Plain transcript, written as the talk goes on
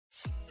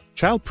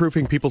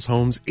Childproofing people's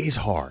homes is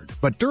hard,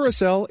 but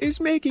Duracell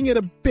is making it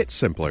a bit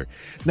simpler.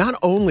 Not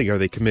only are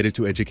they committed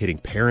to educating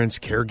parents,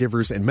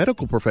 caregivers, and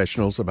medical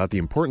professionals about the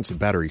importance of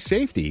battery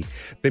safety,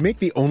 they make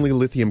the only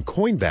lithium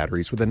coin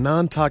batteries with a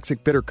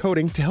non-toxic bitter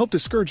coating to help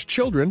discourage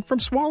children from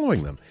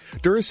swallowing them.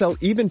 Duracell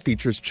even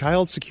features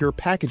child-secure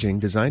packaging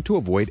designed to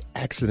avoid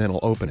accidental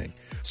opening.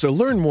 So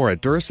learn more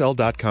at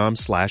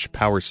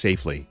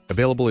Duracell.com/powersafely.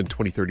 Available in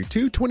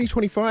 2032,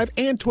 2025,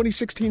 and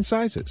 2016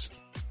 sizes.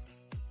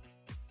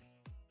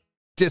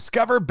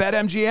 Discover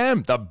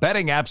BetMGM, the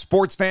betting app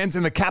sports fans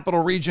in the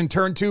capital region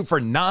turn to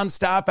for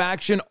nonstop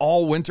action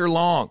all winter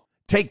long.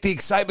 Take the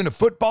excitement of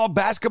football,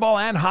 basketball,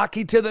 and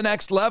hockey to the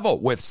next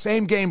level with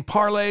same-game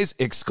parlays,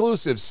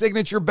 exclusive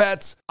signature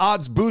bets,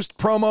 odds boost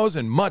promos,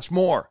 and much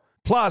more.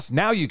 Plus,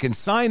 now you can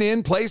sign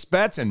in, place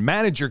bets, and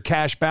manage your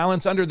cash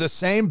balance under the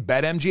same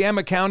BetMGM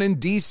account in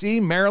D.C.,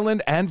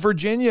 Maryland, and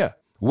Virginia.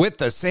 With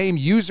the same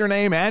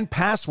username and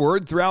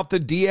password throughout the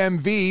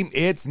DMV,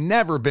 it's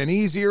never been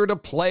easier to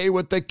play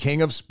with the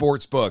king of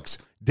sportsbooks.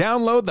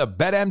 Download the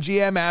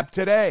BetMGM app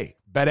today.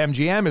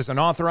 BetMGM is an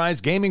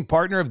authorized gaming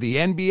partner of the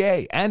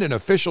NBA and an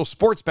official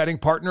sports betting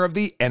partner of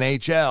the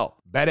NHL.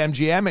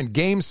 BetMGM and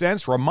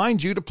GameSense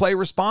remind you to play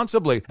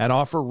responsibly and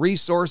offer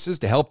resources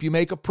to help you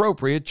make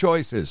appropriate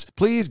choices.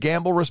 Please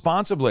gamble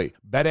responsibly.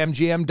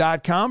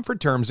 BetMGM.com for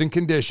terms and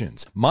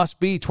conditions. Must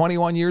be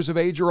 21 years of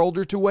age or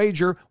older to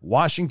wager.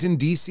 Washington,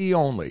 D.C.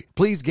 only.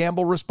 Please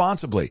gamble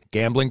responsibly.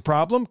 Gambling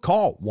problem?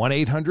 Call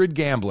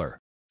 1-800-GAMBLER.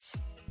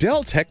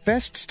 Dell Tech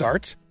Fest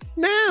starts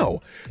now.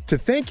 To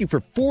thank you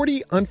for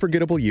 40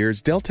 unforgettable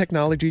years, Dell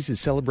Technologies is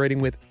celebrating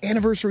with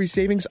anniversary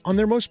savings on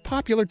their most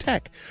popular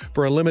tech.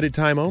 For a limited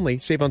time only,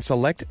 save on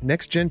select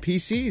next-gen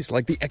PCs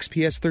like the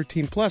XPS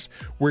 13 Plus,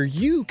 where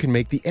you can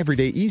make the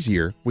everyday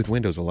easier with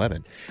Windows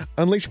 11.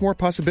 Unleash more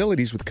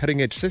possibilities with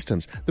cutting-edge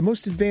systems, the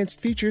most advanced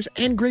features,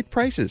 and great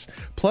prices.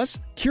 Plus,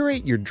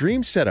 curate your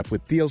dream setup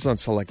with deals on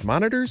select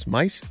monitors,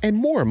 mice, and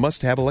more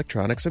must-have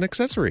electronics and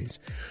accessories.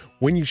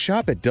 When you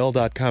shop at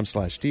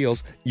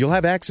Dell.com/deals, you'll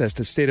have access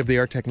to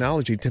state-of-the-art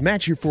technology to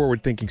match your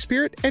forward-thinking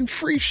spirit and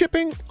free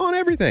shipping on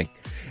everything.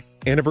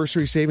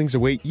 Anniversary savings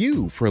await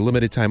you for a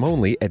limited time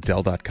only at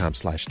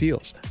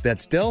Dell.com/deals.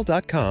 That's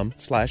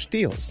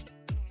Dell.com/deals.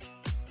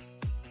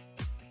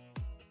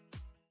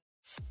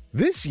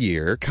 This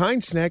year,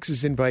 Kind Snacks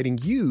is inviting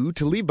you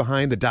to leave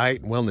behind the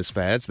diet and wellness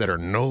fads that are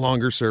no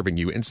longer serving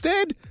you.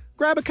 Instead,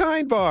 grab a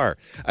Kind bar,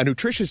 a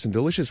nutritious and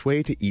delicious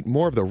way to eat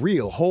more of the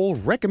real, whole,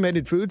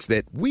 recommended foods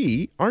that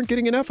we aren't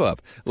getting enough of,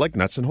 like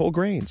nuts and whole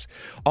grains.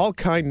 All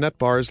Kind nut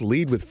bars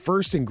lead with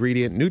first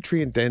ingredient,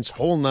 nutrient-dense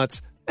whole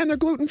nuts, and they're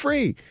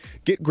gluten-free.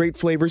 Get great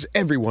flavors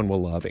everyone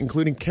will love,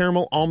 including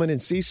caramel, almond,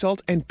 and sea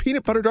salt, and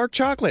peanut butter dark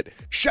chocolate.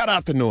 Shut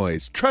out the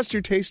noise, trust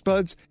your taste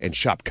buds, and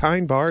shop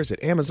Kind bars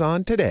at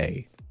Amazon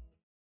today.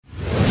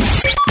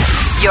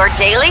 Your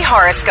daily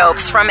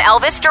horoscopes from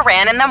Elvis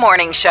Duran in the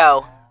Morning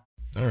Show.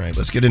 All right,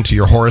 let's get into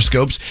your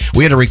horoscopes.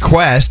 We had a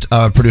request,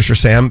 producer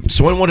Sam.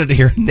 Someone wanted to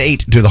hear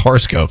Nate do the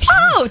horoscopes.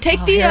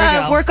 Take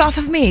the work off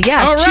of me.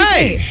 Yeah, all choose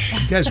right. me.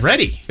 You guys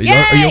ready? Are you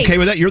okay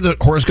with that? You're the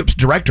horoscopes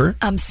director.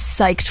 I'm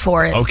psyched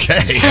for it.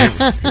 Okay.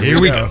 Yes.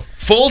 Here we go.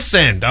 Full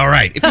send. All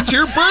right. If it's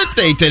your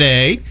birthday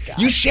today,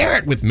 you share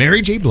it with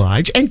Mary J.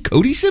 Blige and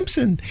Cody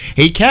Simpson.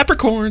 Hey,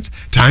 Capricorns,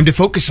 time to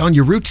focus on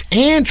your roots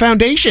and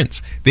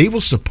foundations. They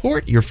will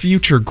support your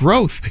future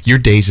growth. Your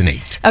day's an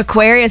 8.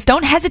 Aquarius,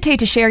 don't hesitate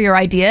to share your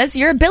ideas.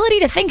 Your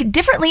ability to think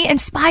differently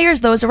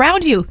inspires those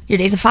around you. Your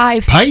day's a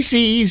 5.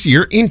 Pisces,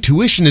 your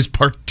intuition is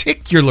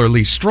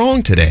particularly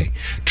strong today.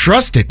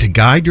 Trust it to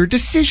guide your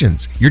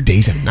decisions. Your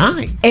day's a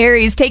 9.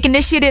 Aries, take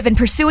initiative in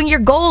pursuing your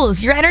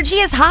goals. Your energy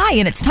is high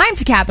and it's time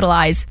to capitalize.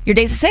 Your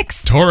day's a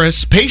 6.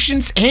 Taurus,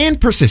 patience and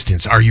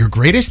persistence are your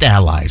greatest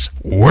allies.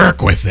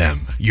 Work with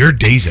them. Your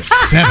day's a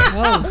 7.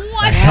 What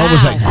the hell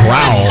was that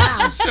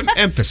growl? Some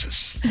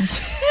emphasis.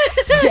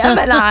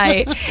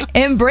 Gemini,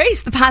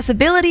 embrace the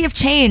possibility of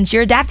change.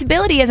 Your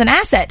adaptability is an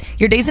asset.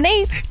 Your day's an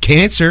 8.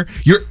 Cancer,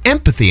 your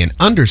empathy and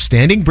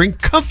understanding bring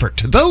comfort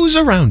to those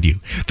around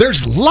you.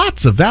 There's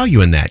lots of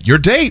value in that. Your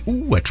day,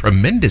 a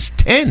tremendous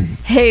 10.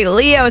 Hey,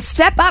 Leo,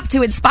 step up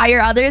to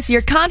inspire others.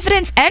 Your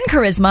confidence and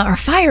charisma are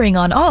firing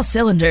on all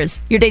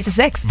cylinders. Your day's a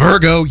 6.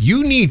 Virgo,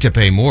 you need to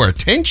pay more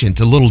attention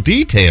to little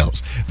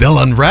details. They'll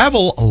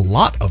unravel a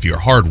lot of your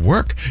hard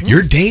work.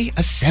 Your day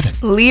a 7.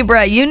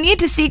 Libra, you need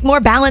to seek more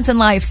balance in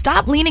life.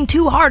 Stop leaning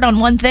too hard on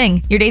one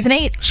thing. Your day's an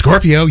 8.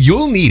 Scorpio,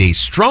 you'll need a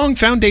strong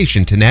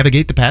foundation to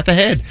navigate the path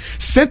ahead.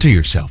 Center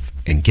yourself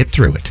and get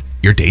through it.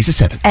 Your day's a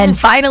 7. And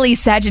finally,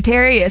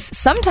 Sagittarius,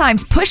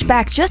 sometimes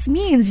pushback just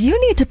means you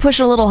need to push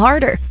a little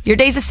harder. Your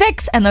day's a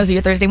 6, and those are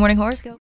your Thursday morning horoscopes.